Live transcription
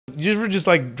You ever just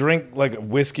like drink like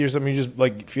whiskey or something? You just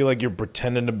like feel like you're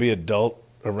pretending to be adult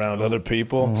around other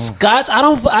people. Scotch? I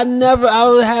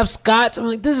would have scotch. I'm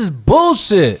like, this is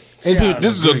bullshit. Hey,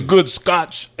 this is a good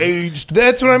scotch aged.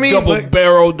 That's what I mean. Double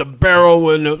barrel, the barrel,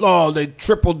 and they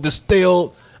triple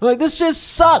distilled. I'm like, this just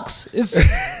sucks. It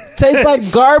tastes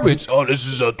like garbage. Oh, this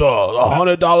is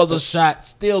 $100 a shot,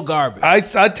 still garbage. I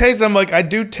taste. I'm like, I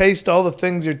do taste all the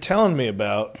things you're telling me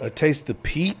about. I taste the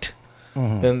peat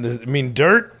and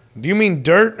dirt. Do you mean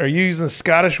dirt? Are you using the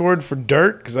Scottish word for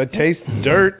dirt? Because I taste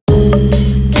dirt.